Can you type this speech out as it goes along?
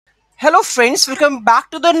Hello friends, welcome back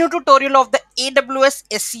to the new tutorial of the AWS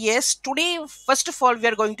SES. Today, first of all, we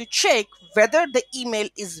are going to check whether the email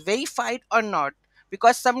is verified or not,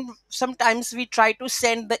 because sometimes we try to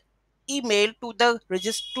send the email to the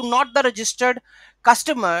not the registered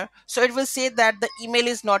customer, so it will say that the email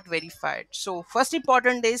is not verified. So first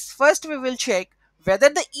important is first we will check whether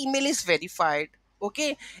the email is verified.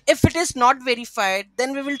 Okay, if it is not verified,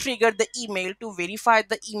 then we will trigger the email to verify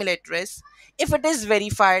the email address. If it is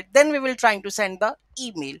verified, then we will trying to send the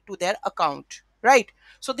email to their account, right?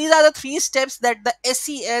 So these are the three steps that the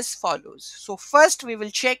SES follows. So first we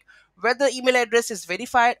will check whether email address is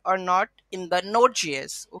verified or not in the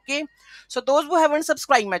node.js. Okay, so those who haven't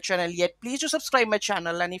subscribed my channel yet, please do subscribe my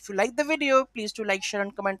channel, and if you like the video, please do like, share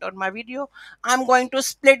and comment on my video. I'm going to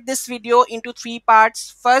split this video into three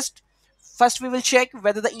parts. First we will check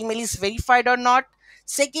whether the email is verified or not.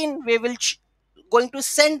 Second, we will going to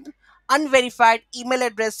send unverified email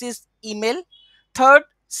addresses email. Third,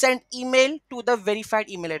 send email to the verified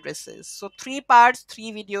email addresses. So three parts,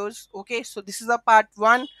 three videos. Okay, so this is the part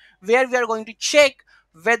one where we are going to check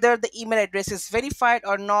whether the email address is verified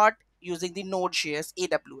or not using the node.js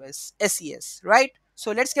AWS SES, right?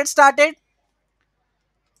 So let's get started.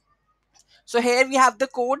 So here we have the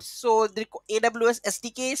code. So the AWS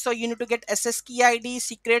SDK. So you need to get SS key ID,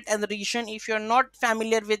 secret, and the region. If you're not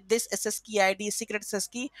familiar with this SS key ID, secret SS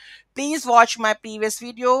key, please watch my previous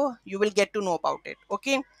video. You will get to know about it.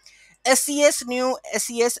 Okay. SES new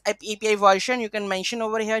SES API version. You can mention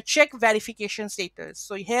over here. Check verification status.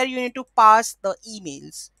 So here you need to pass the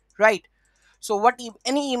emails, right? So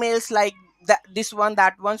any emails like that, this one,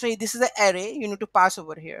 that one. So this is an array. You need to pass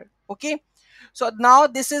over here. Okay. So now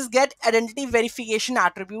this is get identity verification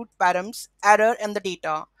attribute params error and the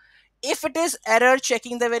data. If it is error,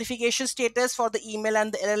 checking the verification status for the email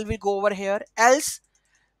and the error will go over here. Else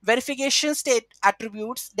verification state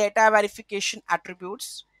attributes, data verification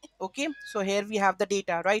attributes. Okay. So here we have the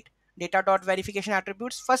data, right? Data dot verification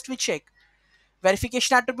attributes. First we check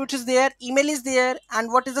verification attributes is there, email is there,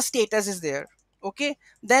 and what is the status is there. Okay,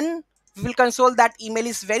 then we will console that email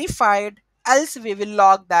is verified, else we will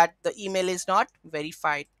log that the email is not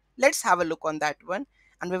verified. Let's have a look on that one,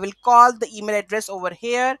 and we will call the email address over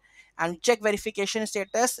here and check verification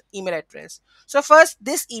status email address. So first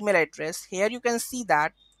this email address, here you can see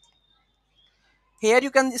that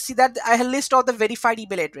I have list of the verified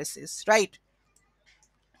email addresses, right?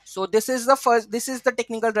 So this is the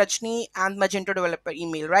technical Rajni and Magento developer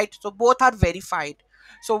email, right? So both are verified.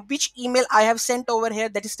 So which email I have sent over here,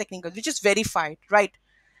 that is technical, which is verified, right?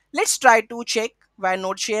 Let's try to check via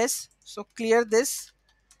node.js. So clear this.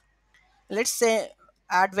 Let's say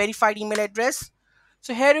add verified email address.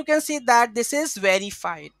 So here you can see that this is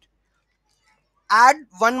verified. Add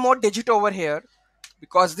one more digit over here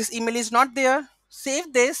because this email is not there.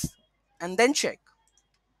 Save this and then check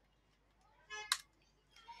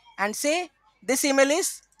and say this email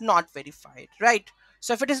is not verified, right?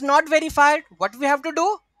 So if it is not verified, what we have to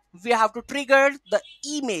do, we have to trigger the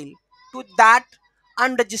email to that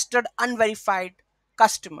unregistered unverified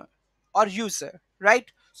customer or user, right?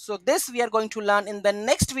 So this we are going to learn in the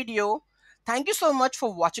next video. Thank you so much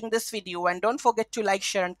for watching this video, and don't forget to like,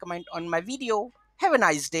 share and comment on my video. Have a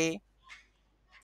nice day.